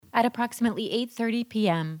At approximately 8:30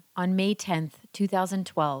 p.m. on May 10th,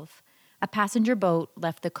 2012, a passenger boat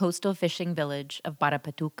left the coastal fishing village of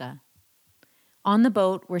Barapatuca. On the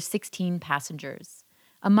boat were 16 passengers.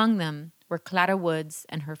 Among them were Clara Woods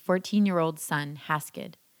and her 14-year-old son,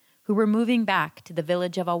 Haskid, who were moving back to the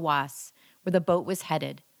village of Awas, where the boat was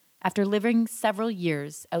headed, after living several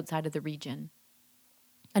years outside of the region.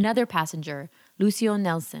 Another passenger, Lucio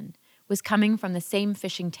Nelson, was coming from the same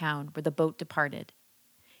fishing town where the boat departed.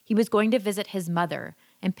 He was going to visit his mother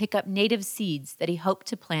and pick up native seeds that he hoped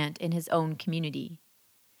to plant in his own community.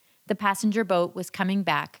 The passenger boat was coming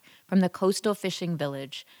back from the coastal fishing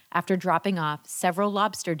village after dropping off several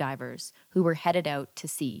lobster divers who were headed out to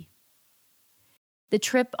sea. The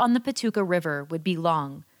trip on the Patuca River would be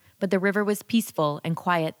long, but the river was peaceful and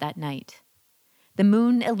quiet that night. The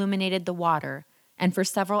moon illuminated the water, and for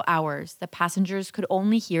several hours the passengers could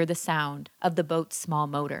only hear the sound of the boat's small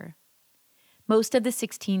motor. Most of the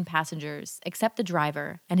 16 passengers, except the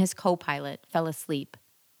driver and his co-pilot, fell asleep.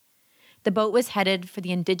 The boat was headed for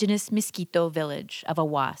the indigenous Miskito village of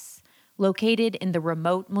Awas, located in the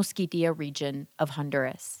remote Mosquitia region of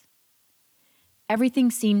Honduras. Everything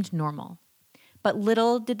seemed normal, but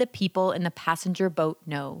little did the people in the passenger boat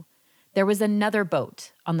know there was another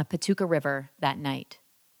boat on the Patuca River that night.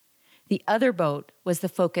 The other boat was the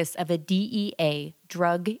focus of a DEA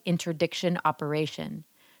drug interdiction operation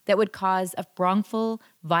that would cause a wrongful,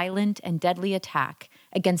 violent, and deadly attack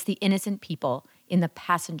against the innocent people in the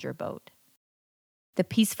passenger boat. The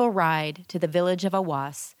peaceful ride to the village of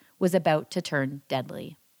Awas was about to turn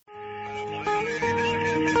deadly.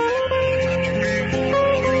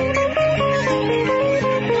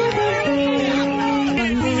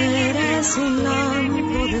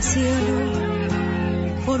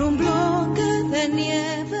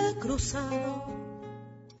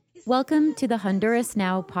 Welcome to the Honduras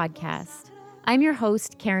Now podcast. I'm your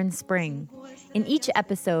host, Karen Spring. In each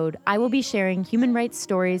episode, I will be sharing human rights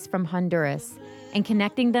stories from Honduras and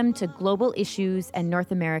connecting them to global issues and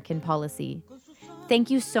North American policy.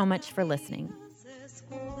 Thank you so much for listening.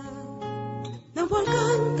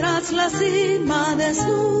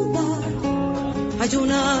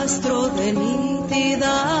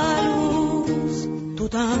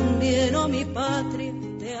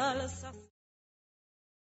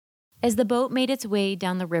 As the boat made its way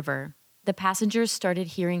down the river, the passengers started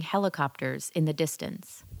hearing helicopters in the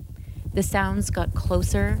distance. The sounds got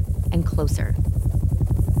closer and closer.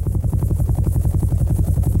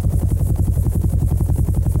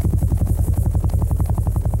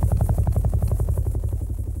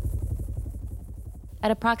 At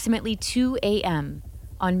approximately 2 a.m.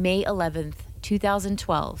 on May 11th,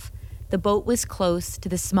 2012, the boat was close to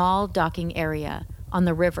the small docking area on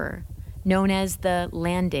the river known as the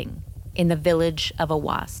Landing in the village of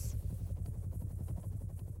Awas.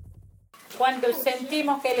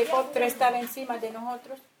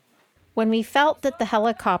 When we felt that the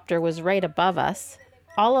helicopter was right above us,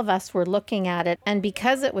 all of us were looking at it, and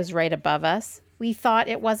because it was right above us, we thought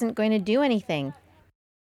it wasn't going to do anything.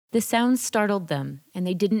 The sounds startled them, and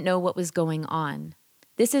they didn't know what was going on.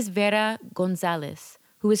 This is Vera Gonzalez,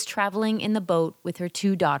 who was traveling in the boat with her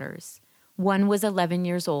two daughters. One was 11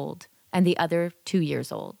 years old, and the other 2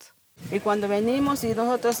 years old.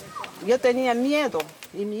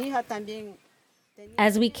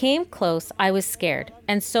 As we came close, I was scared,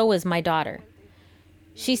 and so was my daughter.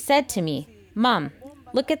 She said to me, "Mom,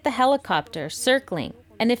 look at the helicopter circling,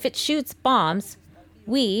 and if it shoots bombs,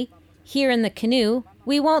 we, here in the canoe,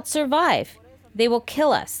 we won't survive. They will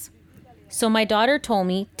kill us." So my daughter told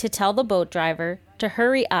me to tell the boat driver to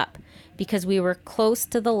hurry up because we were close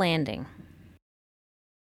to the landing.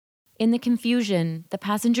 In the confusion, the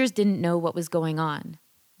passengers didn't know what was going on.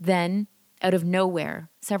 Then, out of nowhere,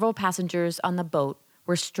 several passengers on the boat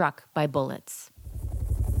were struck by bullets.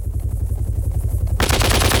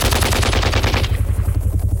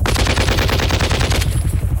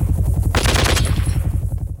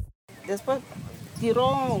 Después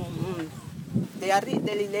tiró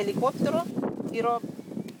del helicóptero, tiró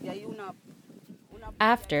y hay una.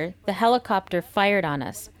 After, the helicopter fired on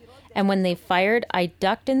us, and when they fired, I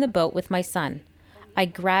ducked in the boat with my son. I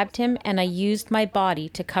grabbed him and I used my body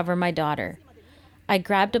to cover my daughter. I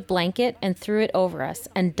grabbed a blanket and threw it over us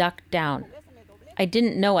and ducked down. I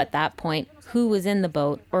didn't know at that point who was in the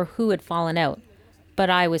boat or who had fallen out, but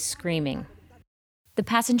I was screaming. The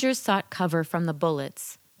passengers sought cover from the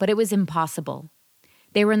bullets, but it was impossible.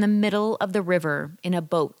 They were in the middle of the river in a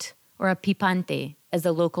boat, or a pipante, as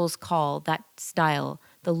the locals call that style,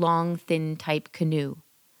 the long, thin type canoe.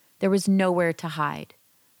 There was nowhere to hide.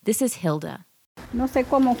 This is Hilda. No sé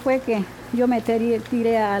cómo fue que yo me tiré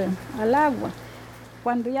al agua.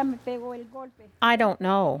 I don't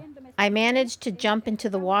know. I managed to jump into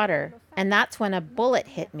the water, and that's when a bullet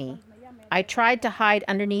hit me. I tried to hide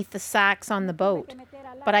underneath the sacks on the boat,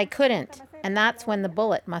 but I couldn't, and that's when the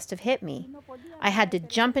bullet must have hit me. I had to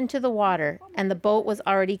jump into the water, and the boat was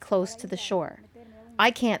already close to the shore.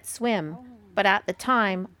 I can't swim, but at the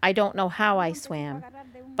time, I don't know how I swam.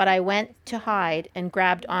 But I went to hide and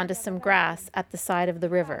grabbed onto some grass at the side of the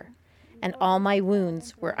river, and all my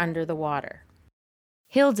wounds were under the water.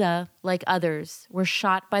 Hilda, like others, were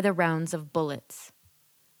shot by the rounds of bullets.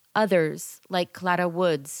 Others, like Clara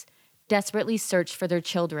Woods, desperately searched for their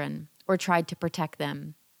children or tried to protect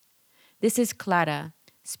them. This is Clara,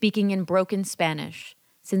 speaking in broken Spanish,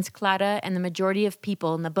 since Clara and the majority of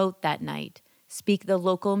people in the boat that night speak the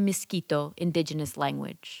local Miskito indigenous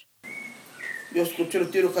language.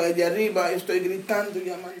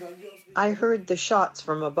 I heard the shots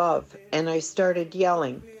from above, and I started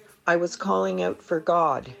yelling. I was calling out for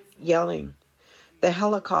God, yelling. The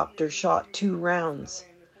helicopter shot 2 rounds.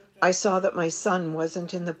 I saw that my son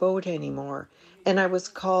wasn't in the boat anymore, and I was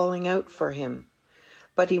calling out for him.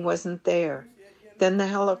 But he wasn't there. Then the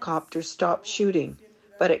helicopter stopped shooting,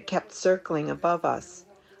 but it kept circling above us.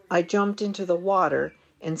 I jumped into the water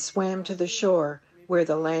and swam to the shore where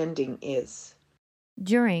the landing is.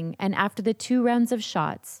 During and after the 2 rounds of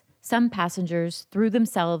shots, some passengers threw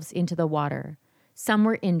themselves into the water. Some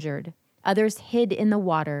were injured, others hid in the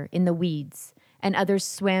water in the weeds, and others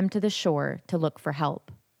swam to the shore to look for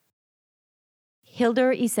help.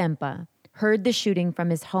 Hildur Isempa heard the shooting from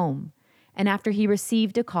his home, and after he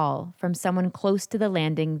received a call from someone close to the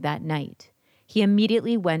landing that night, he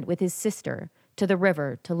immediately went with his sister to the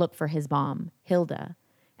river to look for his mom, Hilda,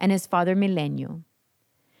 and his father, Milenio.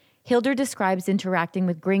 Hildur describes interacting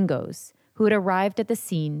with gringos who had arrived at the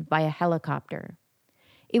scene by a helicopter.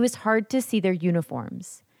 It was hard to see their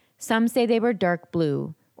uniforms. Some say they were dark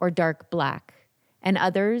blue or dark black, and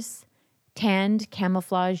others tanned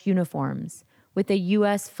camouflage uniforms with a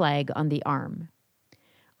U.S. flag on the arm.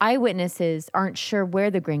 Eyewitnesses aren't sure where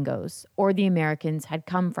the gringos or the Americans had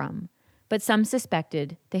come from, but some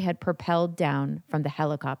suspected they had propelled down from the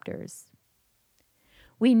helicopters.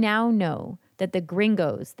 We now know that the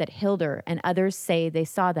gringos that Hildur and others say they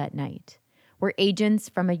saw that night were agents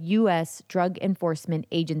from a U.S. Drug Enforcement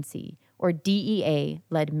Agency, or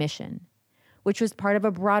DEA-led mission, which was part of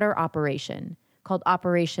a broader operation called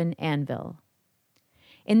Operation Anvil.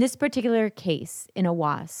 In this particular case, in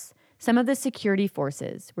Awas, some of the security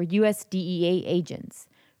forces were U.S. DEA agents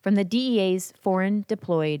from the DEA's Foreign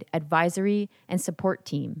Deployed Advisory and Support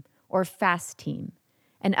Team, or FAST team,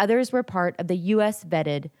 and others were part of the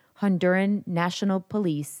U.S.-vetted Honduran National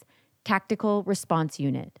Police Tactical Response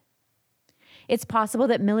Unit. It's possible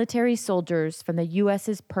that military soldiers from the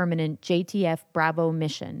U.S.'s permanent JTF Bravo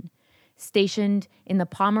mission, stationed in the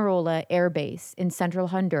Pomarola Air Base in central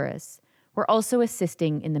Honduras, were also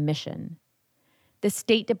assisting in the mission. The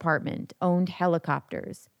State Department owned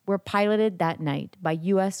helicopters were piloted that night by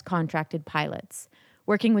U.S. contracted pilots,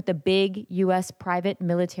 working with a big U.S. private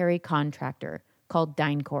military contractor called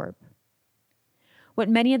DynCorp. What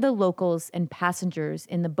many of the locals and passengers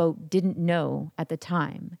in the boat didn't know at the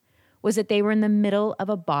time was that they were in the middle of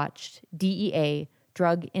a botched DEA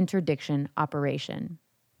drug interdiction operation.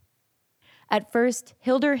 At first,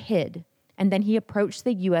 Hildur hid, and then he approached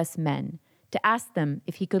the U.S. men to ask them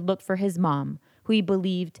if he could look for his mom, who he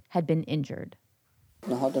believed had been injured.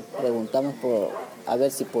 Nosotros preguntamos por a ver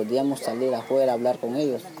si podíamos salir afuera a hablar con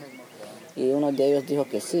ellos. Y uno de ellos dijo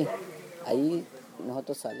que sí. Ahí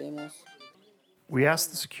nosotros salimos. We asked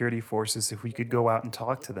the security forces if we could go out and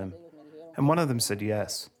talk to them, and one of them said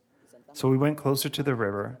yes. So we went closer to the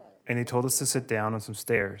river, and they told us to sit down on some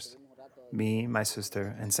stairs, me, my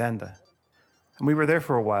sister, and Sanda. And we were there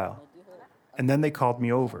for a while. And then they called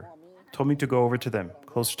me over, told me to go over to them,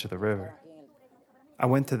 closer to the river. I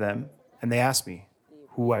went to them, and they asked me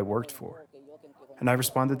who I worked for. And I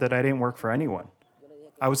responded that I didn't work for anyone.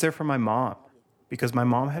 I was there for my mom, because my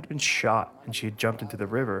mom had been shot and she had jumped into the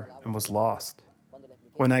river and was lost.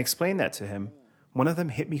 When I explained that to him, one of them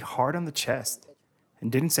hit me hard on the chest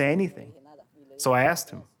and didn't say anything. So I asked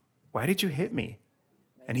him, "Why did you hit me?"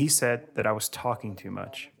 And he said that I was talking too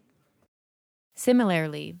much.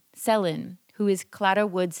 Similarly, Selin, who is Clara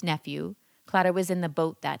Wood's nephew, Clara was in the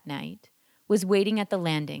boat that night, was waiting at the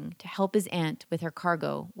landing to help his aunt with her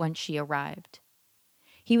cargo once she arrived.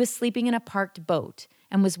 He was sleeping in a parked boat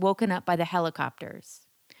and was woken up by the helicopters.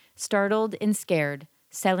 Startled and scared,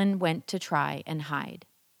 Selin went to try and hide.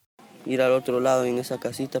 Ir al otro lado en esa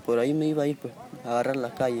casita, por ahí me iba a ir pues, a agarrar la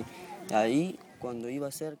calle. Ahí, cuando iba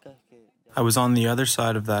cerca. I was on the other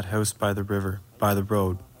side of that house by the river, by the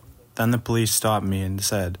road. Then the police stopped me and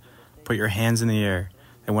said, "Put your hands in the air."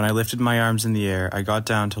 And when I lifted my arms in the air, I got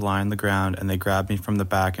down to lie on the ground, and they grabbed me from the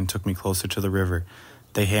back and took me closer to the river.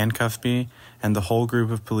 They handcuffed me, and the whole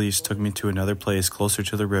group of police took me to another place closer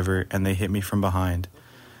to the river, and they hit me from behind.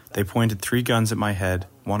 They pointed 3 guns at my head,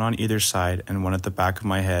 one on either side and one at the back of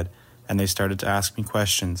my head, and they started to ask me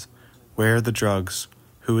questions. Where are the drugs?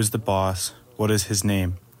 Who is the boss? What is his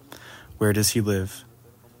name? Where does he live?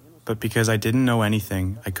 But because I didn't know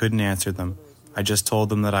anything, I couldn't answer them. I just told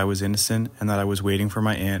them that I was innocent and that I was waiting for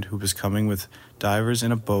my aunt, who was coming with divers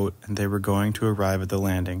in a boat, and they were going to arrive at the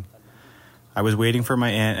landing. I was waiting for my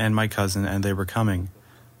aunt and my cousin, and they were coming.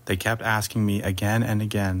 They kept asking me again and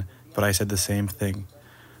again, but I said the same thing.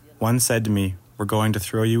 One said to me, "We're going to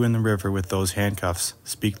throw you in the river with those handcuffs.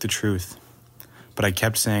 Speak the truth." But I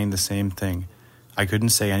kept saying the same thing. I couldn't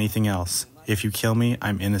say anything else. "If you kill me,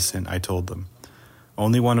 I'm innocent," I told them.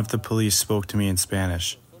 Only one of the police spoke to me in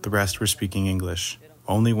Spanish. The rest were speaking English.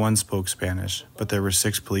 Only one spoke Spanish, but there were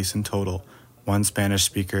 6 police in total, 1 Spanish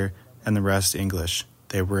speaker, and the rest English.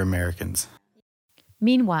 They were Americans.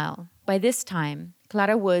 Meanwhile, by this time,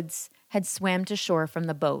 Clara Woods had swam to shore from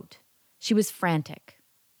the boat. She was frantic.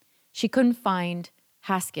 She couldn't find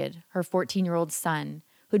Haskell, her 14-year-old son,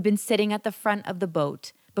 who'd been sitting at the front of the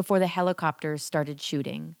boat before the helicopters started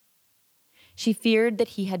shooting. She feared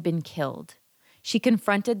that he had been killed. She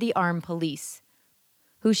confronted the armed police,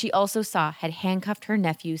 who she also saw had handcuffed her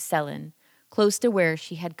nephew, Selin, close to where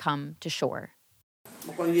she had come to shore.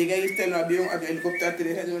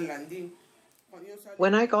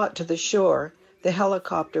 When I got to the shore, the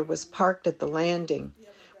helicopter was parked at the landing.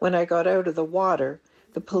 When I got out of the water,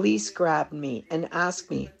 the police grabbed me and asked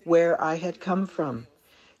me where I had come from.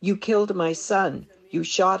 "You killed my son. You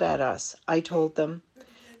shot at us," I told them.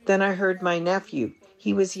 Then I heard my nephew.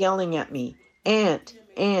 He was yelling at me, "Aunt,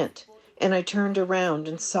 Aunt," and I turned around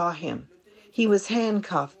and saw him. He was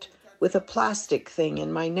handcuffed with a plastic thing,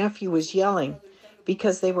 and my nephew was yelling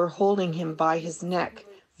because they were holding him by his neck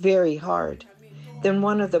very hard. Then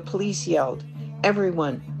one of the police yelled,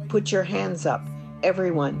 "Everyone, put your hands up.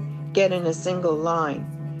 Everyone, get in a single line."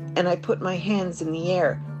 And I put my hands in the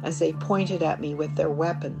air as they pointed at me with their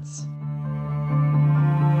weapons.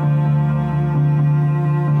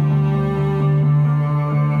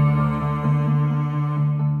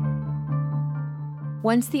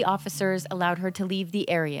 Once the officers allowed her to leave the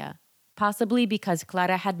area, possibly because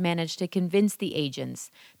Clara had managed to convince the agents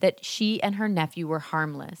that she and her nephew were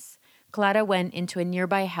harmless, Clara went into a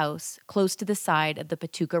nearby house close to the side of the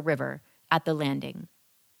Patuca River at the landing.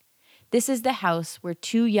 This is the house where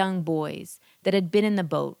 2 young boys that had been in the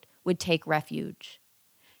boat would take refuge.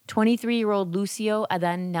 23-year-old Lucio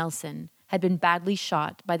Adan Nelson had been badly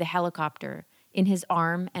shot by the helicopter in his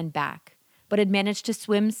arm and back, but had managed to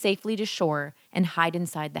swim safely to shore and hide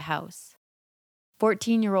inside the house.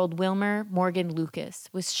 14-year-old Wilmer Morgan Lucas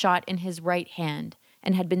was shot in his right hand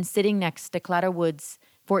and had been sitting next to Clara Woods'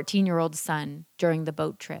 14-year-old son during the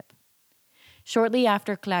boat trip. Shortly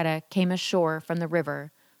after Clara came ashore from the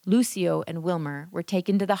river, Lucio and Wilmer were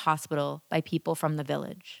taken to the hospital by people from the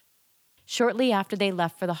village. Shortly after they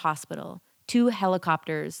left for the hospital, 2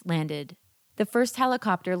 helicopters landed. The first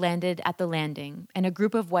helicopter landed at the landing, and a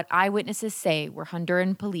group of what eyewitnesses say were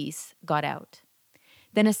Honduran police got out.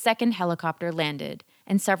 Then a second helicopter landed,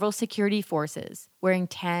 and several security forces, wearing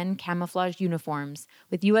tan camouflage uniforms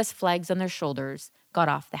with U.S. flags on their shoulders, got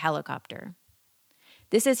off the helicopter.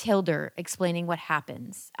 This is Hilder explaining what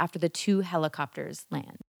happens after the 2 helicopters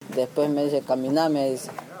land. Después me dice, "Caminá", me dice.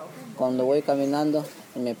 Cuando voy caminando,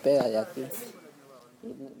 me pega de aquí.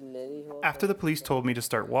 After the police told me to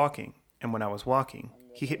start walking, and when I was walking,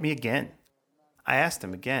 he hit me again. I asked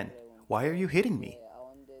him again, "Why are you hitting me?"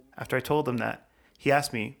 After I told him that, he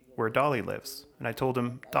asked me where Dolly lives, and I told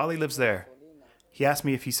him Dolly lives there. He asked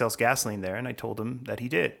me if he sells gasoline there, and I told him that he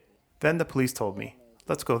did. Then the police told me,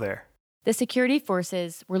 "Let's go there." The security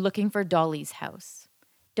forces were looking for Dolly's house.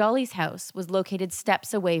 Dolly's house was located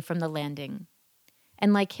steps away from the landing.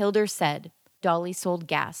 And like Hilder said, Dolly sold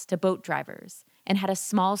gas to boat drivers and had a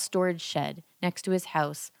small storage shed next to his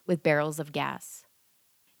house with barrels of gas.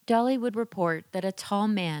 Dolly would report that a tall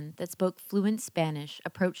man that spoke fluent Spanish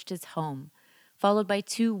approached his home, followed by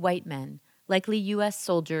 2 white men, likely U.S.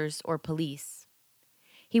 soldiers or police.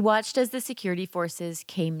 He watched as the security forces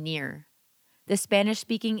came near. The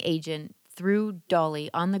Spanish-speaking agent threw Dolly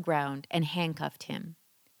on the ground and handcuffed him.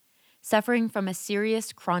 Suffering from a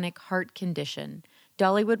serious chronic heart condition,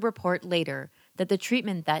 Dolly would report later that the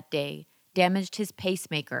treatment that day damaged his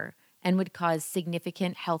pacemaker and would cause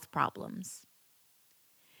significant health problems.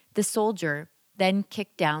 The soldier then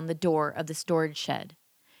kicked down the door of the storage shed.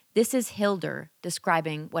 This is Hildur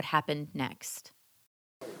describing what happened next.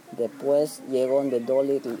 Después llegó donde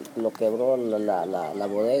Dolly, lo quebró la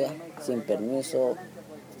bodega, sin permiso,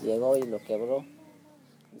 llegó y lo quebró.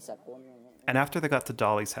 And after they got to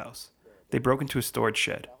Dolly's house, they broke into a storage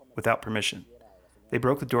shed without permission. They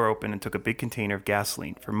broke the door open and took a big container of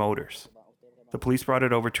gasoline for motors. The police brought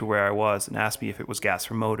it over to where I was and asked me if it was gas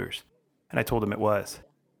for motors, and I told him it was.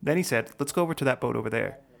 Then he said, "Let's go over to that boat over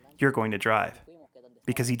there. You're going to drive."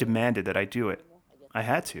 Because he demanded that I do it. I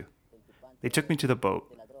had to. They took me to the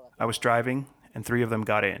boat. I was driving, and 3 of them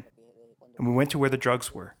got in. And we went to where the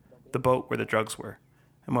drugs were, the boat where the drugs were.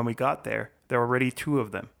 And when we got there were already 2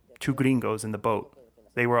 of them, 2 gringos in the boat.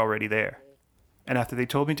 They were already there. And after they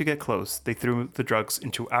told me to get close, they threw the drugs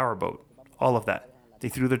into our boat. All of that. They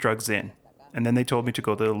threw the drugs in. And then they told me to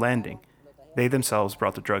go to the landing. They themselves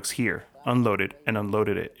brought the drugs here, unloaded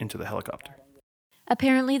it into the helicopter.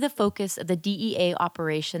 Apparently, the focus of the DEA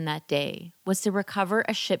operation that day was to recover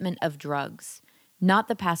a shipment of drugs, not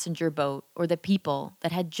the passenger boat or the people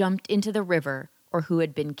that had jumped into the river or who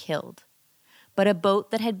had been killed, but a boat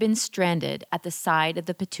that had been stranded at the side of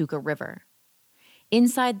the Patuca River.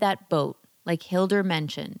 Inside that boat, like Hildur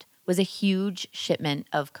mentioned, was a huge shipment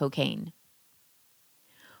of cocaine.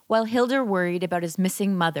 While Hildur worried about his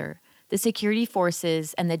missing mother, the security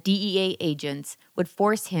forces and the DEA agents would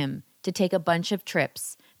force him to take a bunch of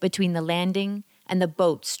trips between the landing and the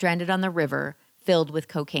boat stranded on the river filled with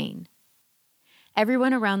cocaine.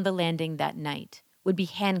 Everyone around the landing that night would be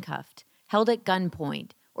handcuffed, held at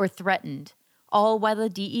gunpoint, or threatened, all while the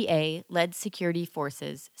DEA-led security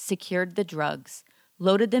forces secured the drugs,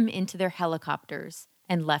 loaded them into their helicopters,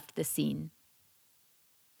 and left the scene.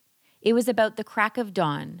 It was about the crack of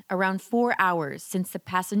dawn, around 4 hours since the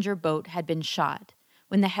passenger boat had been shot,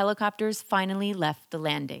 when the helicopters finally left the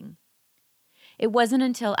landing. It wasn't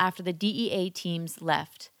until after the DEA teams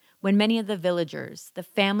left, when many of the villagers, the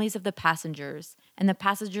families of the passengers, and the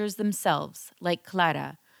passengers themselves, like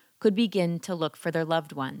Clara, could begin to look for their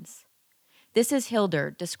loved ones. This is Hildur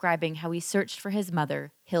describing how he searched for his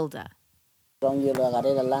mother, Hilda. Yo lo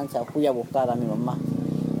agarré la lancha, fui a buscar a mi mamá.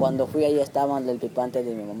 Cuando fui ahí estaban el pipante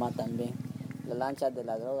de mi mamá también. La lancha de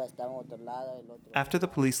la droga estaba en otro lado. After the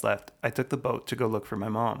police left, I took the boat to go look for my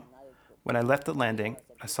mom. When I left the landing,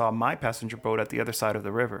 I saw my passenger boat at the other side of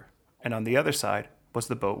the river, and on the other side was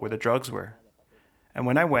the boat where the drugs were. And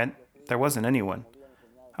when I went, there wasn't anyone.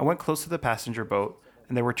 I went close to the passenger boat,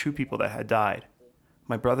 and there were 2 people that had died,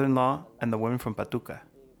 my brother-in-law and the woman from Patuca.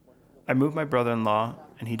 I moved my brother-in-law,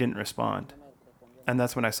 and he didn't respond. And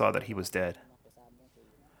that's when I saw that he was dead.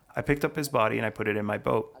 I picked up his body and I put it in my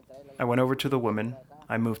boat. I went over to the woman,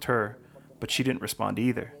 I moved her, but she didn't respond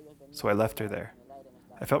either, so I left her there.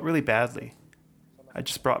 I felt really badly. I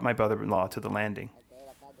just brought my brother-in-law to the landing.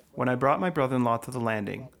 When I brought my brother-in-law to the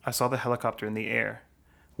landing, I saw the helicopter in the air.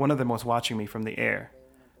 One of them was watching me from the air,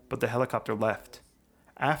 but the helicopter left.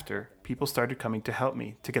 After, people started coming to help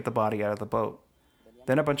me to get the body out of the boat.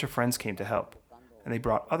 Then a bunch of friends came to help, and they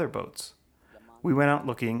brought other boats. We went out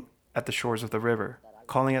looking at the shores of the river,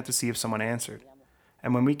 calling out to see if someone answered.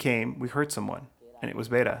 And when we came, we heard someone, and it was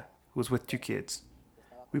Vera, who was with 2 kids.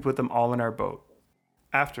 We put them all in our boat.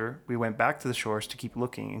 After, we went back to the shores to keep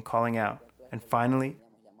looking and calling out, and finally,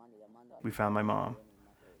 we found my mom.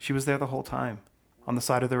 She was there the whole time, on the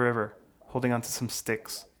side of the river, holding onto some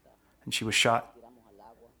sticks, and she was shot.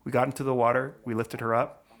 We got into the water, we lifted her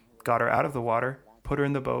up, got her out of the water, put her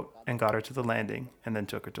in the boat, and got her to the landing, and then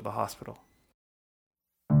took her to the hospital.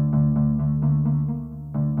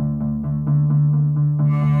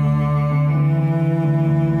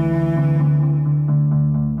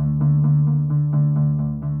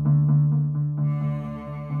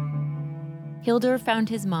 Hildur found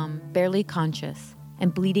his mom barely conscious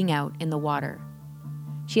and bleeding out in the water.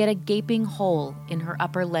 She had a gaping hole in her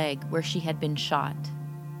upper leg where she had been shot.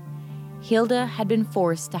 Hilda had been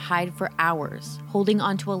forced to hide for hours, holding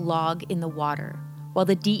onto a log in the water, while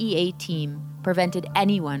the DEA team prevented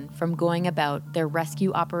anyone from going about their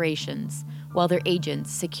rescue operations while their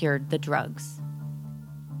agents secured the drugs.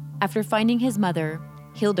 After finding his mother,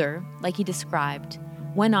 Hildur, like he described,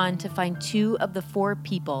 went on to find 2 of the 4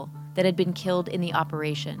 people that had been killed in the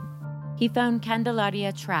operation. He found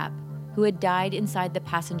Candelaria Trapp, who had died inside the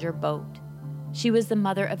passenger boat. She was the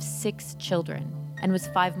mother of 6 children and was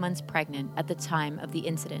 5 months pregnant at the time of the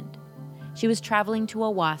incident. She was traveling to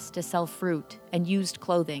Awas to sell fruit and used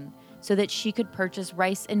clothing so that she could purchase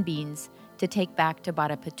rice and beans to take back to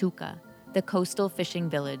Barapatuca, the coastal fishing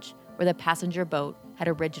village where the passenger boat had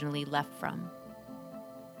originally left from.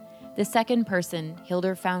 The second person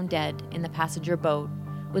Hildur found dead in the passenger boat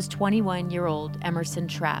was 21-year-old Emerson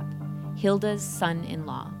Trapp, Hilda's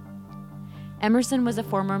son-in-law. Emerson was a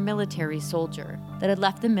former military soldier that had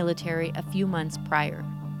left the military a few months prior.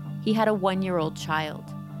 He had a 1-year-old child.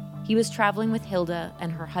 He was traveling with Hilda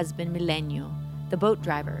and her husband Milenio, the boat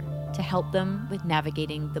driver, to help them with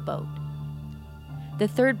navigating the boat. The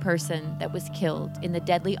third person that was killed in the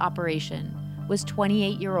deadly operation was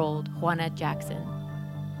 28-year-old Juana Jackson.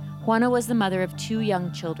 Juana was the mother of 2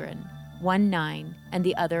 young children, one 9 and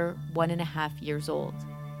the other 1.5 years old.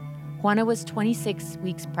 Juana was 26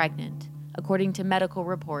 weeks pregnant, according to medical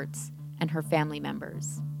reports and her family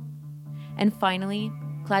members. And finally,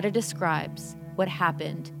 Clara describes what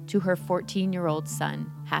happened to her 14-year-old son,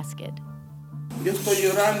 Haskell.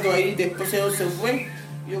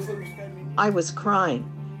 I was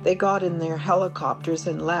crying. They got in their helicopters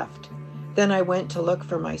and left. Then I went to look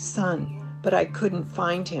for my son, but I couldn't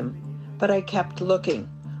find him. But I kept looking.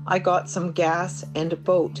 I got some gas and a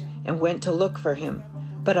boat and went to look for him,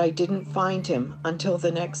 but I didn't find him until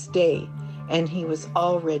the next day, and he was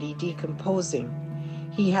already decomposing.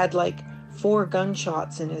 He had like 4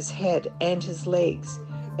 gunshots in his head and his legs,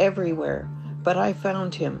 everywhere, but I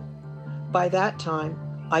found him. By that time,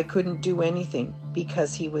 I couldn't do anything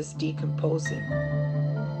because he was decomposing.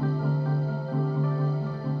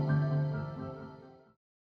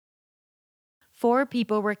 Four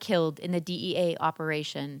people were killed in the DEA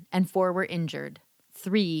operation, and 4 were injured,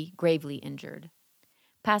 3 gravely injured.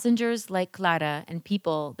 Passengers like Clara and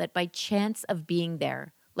people that by chance of being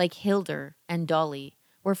there, like Hilda and Dolly,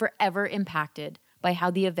 were forever impacted by how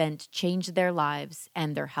the event changed their lives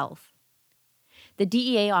and their health. The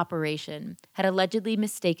DEA operation had allegedly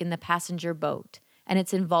mistaken the passenger boat and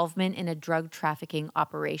its involvement in a drug trafficking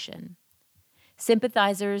operation.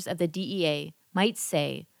 Sympathizers of the DEA might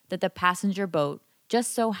say that the passenger boat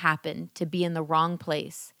just so happened to be in the wrong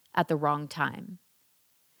place at the wrong time.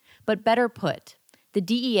 But better put, the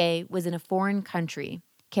DEA was in a foreign country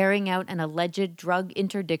carrying out an alleged drug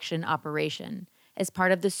interdiction operation as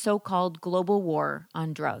part of the so-called global war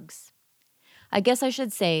on drugs. I guess I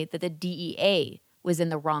should say that the DEA was in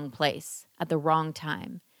the wrong place at the wrong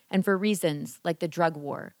time, and for reasons like the drug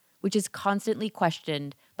war, which is constantly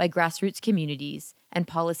questioned by grassroots communities and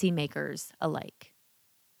policymakers alike.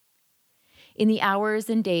 In the hours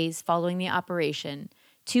and days following the operation,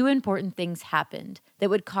 2 important things happened that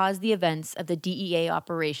would cause the events of the DEA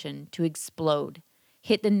operation to explode,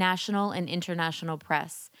 hit the national and international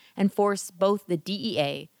press, and force both the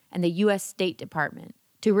DEA and the U.S. State Department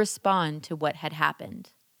to respond to what had happened.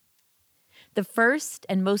 The first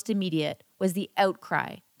and most immediate was the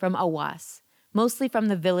outcry from Awas, mostly from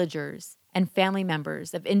the villagers and family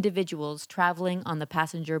members of individuals traveling on the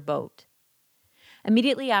passenger boat.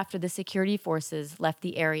 Immediately after the security forces left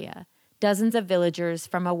the area, dozens of villagers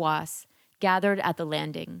from Awas gathered at the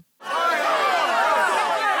landing.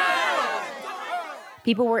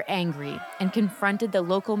 People were angry and confronted the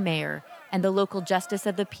local mayor and the local justice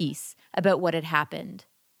of the peace about what had happened.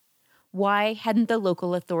 Why hadn't the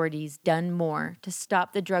local authorities done more to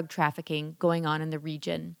stop the drug trafficking going on in the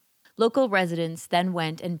region? Local residents then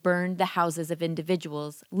went and burned the houses of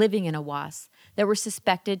individuals living in Awas that were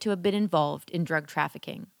suspected to have been involved in drug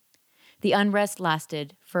trafficking. The unrest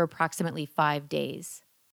lasted for approximately 5 days.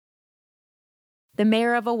 The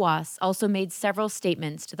mayor of Awas also made several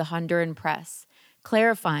statements to the Honduran press,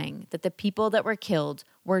 clarifying that the people that were killed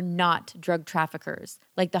were not drug traffickers,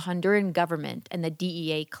 like the Honduran government and the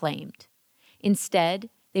DEA claimed. Instead,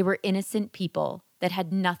 they were innocent people that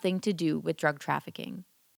had nothing to do with drug trafficking.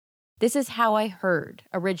 This is how I heard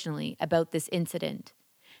originally about this incident.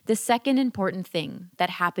 The second important thing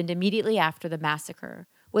that happened immediately after the massacre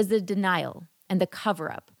was the denial and the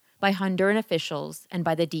cover-up by Honduran officials and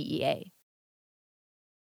by the DEA.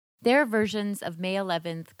 Their versions of May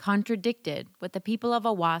 11th contradicted what the people of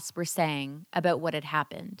Awas were saying about what had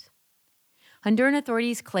happened. Honduran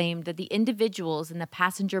authorities claimed that the individuals in the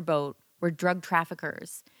passenger boat were drug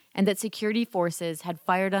traffickers and that security forces had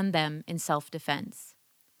fired on them in self-defense.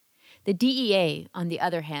 The DEA, on the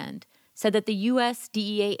other hand, said that the U.S.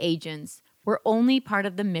 DEA agents were only part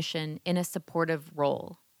of the mission in a supportive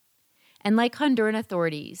role. And like Honduran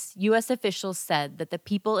authorities, U.S. officials said that the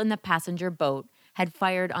people in the passenger boat had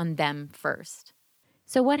fired on them first.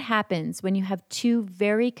 So what happens when you have 2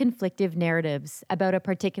 very conflicting narratives about a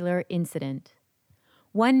particular incident?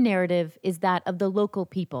 One narrative is that of the local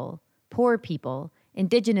people, poor people,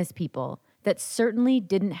 indigenous people, that certainly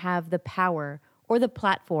didn't have the power or the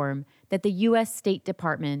platform that the U.S. State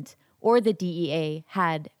Department or the DEA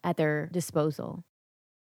had at their disposal.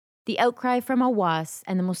 The outcry from Awas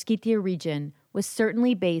and the Mosquitia region was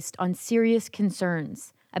certainly based on serious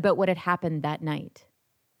concerns about what had happened that night.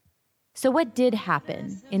 So what did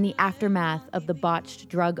happen in the aftermath of the botched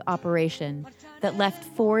drug operation that left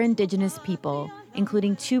 4 indigenous people,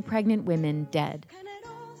 including 2 pregnant women, dead?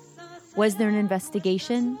 Was there an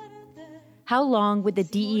investigation? How long would the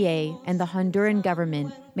DEA and the Honduran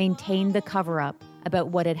government maintain the cover-up about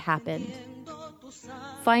what had happened?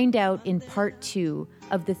 Find out in part 2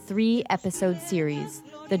 of the 3-episode series,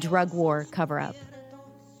 The Drug War Cover-Up.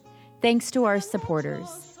 Thanks to our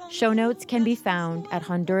supporters. Show notes can be found at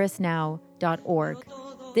hondurasnow.org.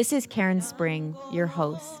 This is Karen Spring, your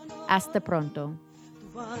host. Hasta pronto.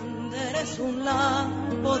 Eres un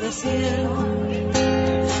lampo de cielo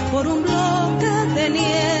por un bloque de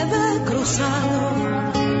nieve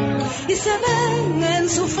cruzado y se ven en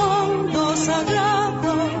su fondo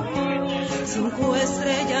sagrado 5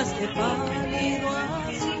 estrellas de pálido